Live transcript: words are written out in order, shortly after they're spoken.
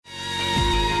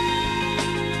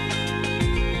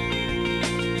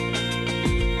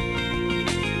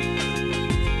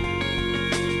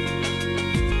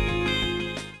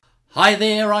Hi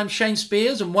there, I'm Shane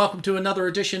Spears and welcome to another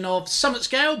edition of Summit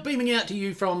Scale, beaming out to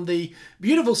you from the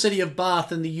beautiful city of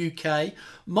Bath in the UK.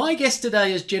 My guest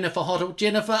today is Jennifer Hottle.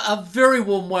 Jennifer, a very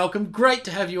warm welcome. Great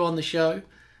to have you on the show.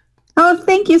 Oh,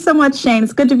 thank you so much, Shane.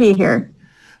 It's good to be here.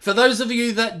 For those of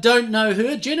you that don't know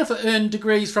her, Jennifer earned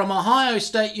degrees from Ohio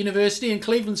State University and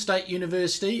Cleveland State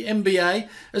University, MBA,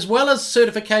 as well as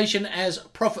certification as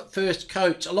Profit First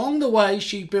Coach. Along the way,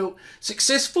 she built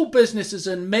successful businesses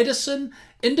in medicine,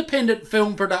 independent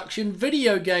film production,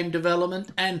 video game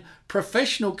development, and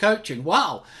professional coaching.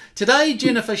 Wow. Today,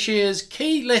 Jennifer shares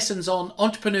key lessons on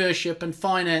entrepreneurship and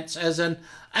finance as an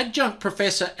adjunct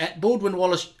professor at Baldwin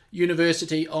Wallace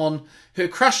University on her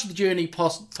Crush the Journey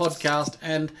podcast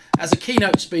and as a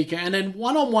keynote speaker and in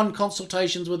one-on-one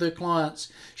consultations with her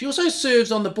clients. She also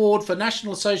serves on the board for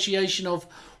National Association of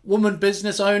Women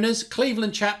Business Owners,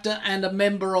 Cleveland chapter, and a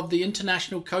member of the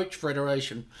International Coach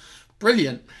Federation.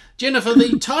 Brilliant. Jennifer,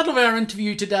 the title of our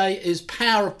interview today is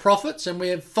Power of Profits, and we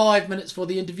have 5 minutes for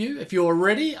the interview. If you're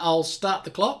ready, I'll start the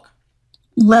clock.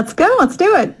 Let's go. Let's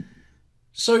do it.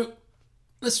 So,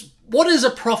 what is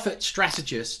a profit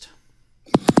strategist?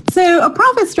 So a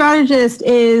profit strategist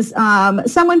is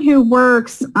someone who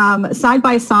works side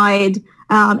by side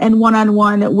and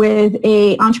one-on-one with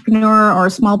a entrepreneur or a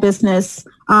small business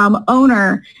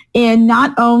owner in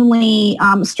not only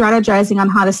strategizing on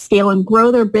how to scale and grow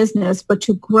their business, but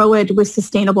to grow it with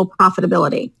sustainable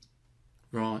profitability.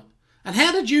 Right. And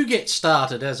how did you get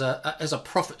started as a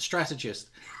profit strategist?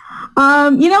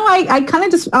 I kind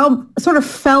of just sort of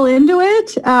fell into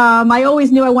it. I always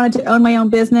knew I wanted to own my own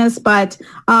business, but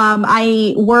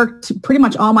I worked pretty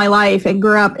much all my life and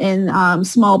grew up in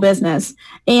small business.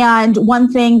 And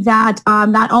one thing that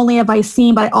not only have I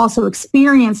seen, but I also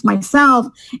experienced myself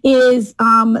is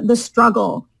the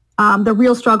struggle, the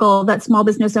real struggle that small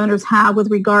business owners have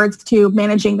with regards to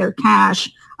managing their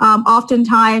cash.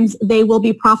 Oftentimes they will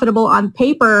be profitable on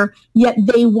paper, yet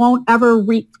they won't ever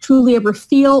truly ever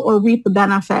feel or reap the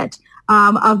benefit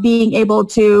of being able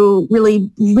to really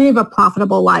live a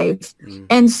profitable life.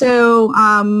 And so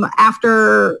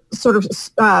after sort of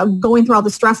going through all the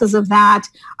stresses of that,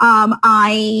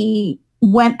 I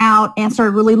went out and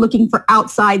started really looking for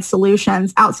outside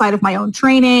solutions outside of my own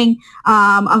training,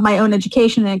 of my own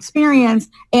education and experience.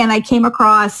 And I came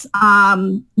across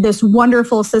this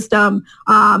wonderful system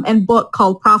and book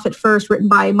called Profit First, written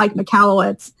by Mike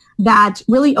Michalowicz, that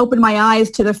really opened my eyes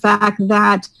to the fact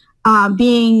that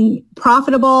being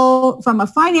profitable from a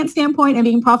finance standpoint and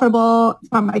being profitable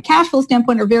from a cash flow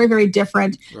standpoint are very, very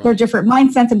different. Right. They're different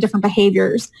mindsets and different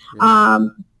behaviors. Right.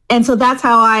 And so that's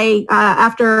how I,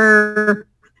 after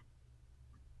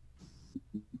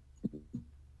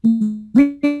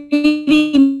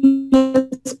reading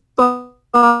this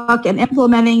book and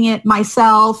implementing it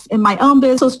myself in my own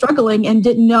business, so struggling and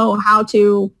didn't know how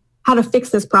to fix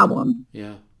this problem.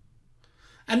 Yeah.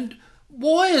 And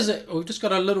why is it, we've just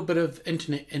got a little bit of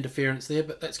internet interference there,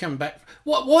 but that's coming back.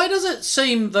 Why does it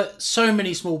seem that so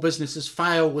many small businesses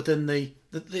fail within the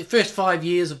first 5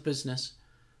 years of business?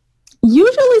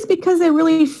 Usually it's because they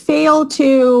really fail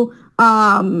to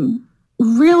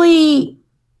usually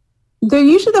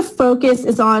the focus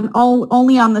is on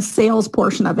only on the sales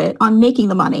portion of it, on making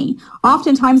the money.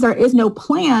 Oftentimes there is no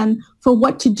plan for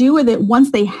what to do with it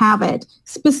once they have it.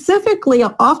 Specifically,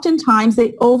 oftentimes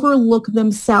they overlook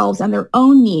themselves and their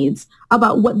own needs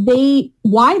about what they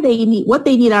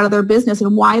need out of their business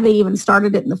and why they even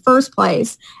started it in the first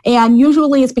place. And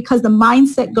usually it's because the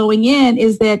mindset going in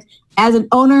is that as an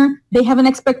owner, they have an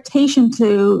expectation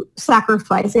to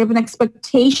sacrifice. They have an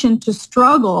expectation to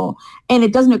struggle. And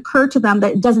it doesn't occur to them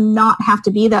that it does not have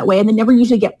to be that way. And they never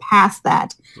usually get past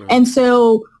that. Right. And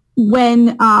so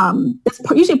when that's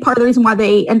usually part of the reason why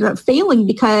they ended up failing,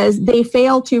 because they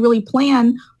fail to really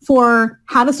plan for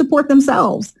how to support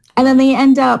themselves. And then they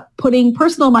end up putting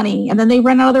personal money, and then they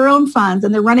run out of their own funds,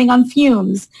 and they're running on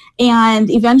fumes. And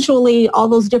eventually all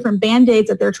those different Band-Aids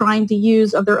that they're trying to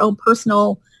use of their own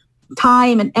personal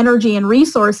time and energy and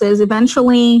resources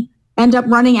eventually end up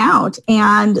running out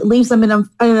and leaves them in an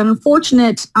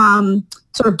unfortunate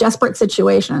sort of desperate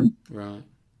situation. Right.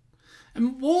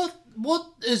 And what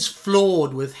is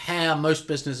flawed with how most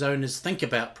business owners think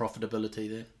about profitability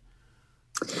then?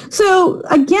 So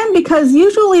again, because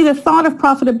usually the thought of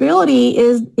profitability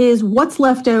is what's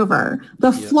left over.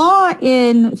 The flaw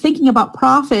in thinking about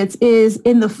profits is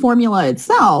in the formula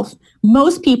itself.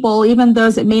 Most people, even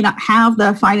those that may not have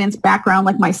the finance background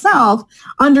like myself,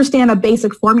 understand a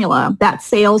basic formula that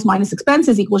sales minus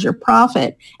expenses equals your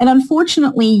profit. And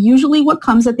unfortunately, usually what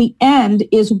comes at the end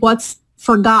is what's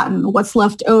forgotten what's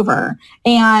left over.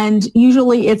 And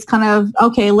usually it's kind of,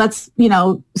 okay, let's,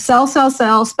 sell,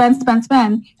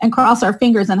 spend, and cross our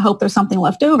fingers and hope there's something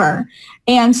left over.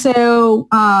 And so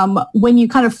when you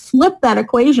kind of flip that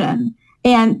equation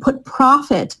and put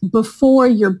profit before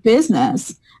your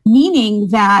business, meaning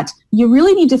that you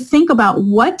really need to think about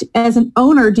what, as an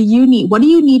owner, do you need? What do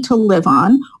you need to live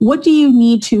on? What do you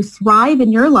need to thrive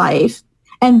in your life?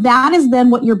 And that is then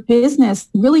what your business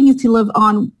really needs to live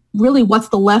on, really what's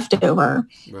the leftover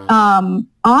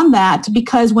on that.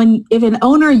 Because if an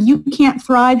owner, you can't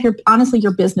thrive, honestly,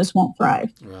 your business won't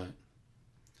thrive. Right.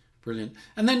 Brilliant.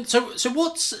 And then, so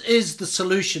what is the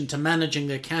solution to managing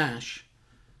their cash?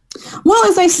 Well,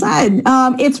 as I said,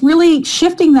 it's really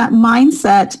shifting that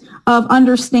mindset of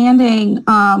understanding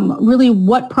really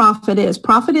what profit is.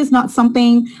 Profit is not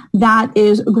something that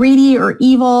is greedy or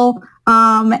evil.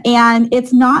 And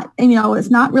it's not, it's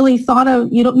not really thought of,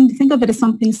 you don't need to think of it as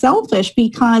something selfish,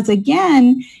 because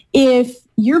again, if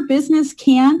your business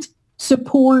can't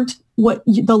support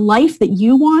the life that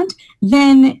you want,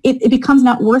 then it becomes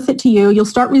not worth it to you. You'll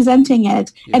start resenting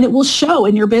it, and it will show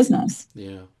in your business.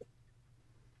 Yeah.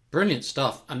 Brilliant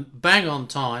stuff, and bang on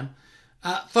time.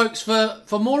 Folks,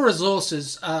 for more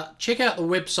resources, check out the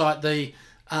website, the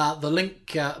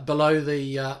link below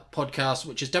the podcast,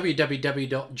 which is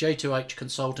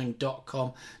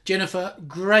www.j2hconsulting.com. Jennifer,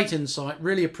 great insight.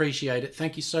 Really appreciate it.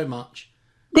 Thank you so much.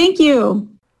 Thank you.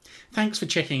 Thanks for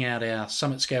checking out our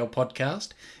Summit Scale podcast.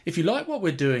 If you like what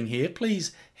we're doing here,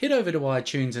 please head over to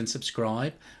iTunes and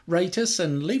subscribe, rate us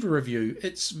and leave a review.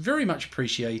 It's very much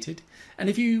appreciated. And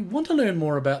if you want to learn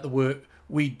more about the work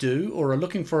we do, or are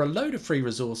looking for a load of free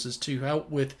resources to help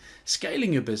with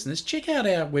scaling your business, check out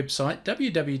our website,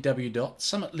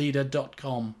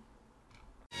 www.summitleader.com.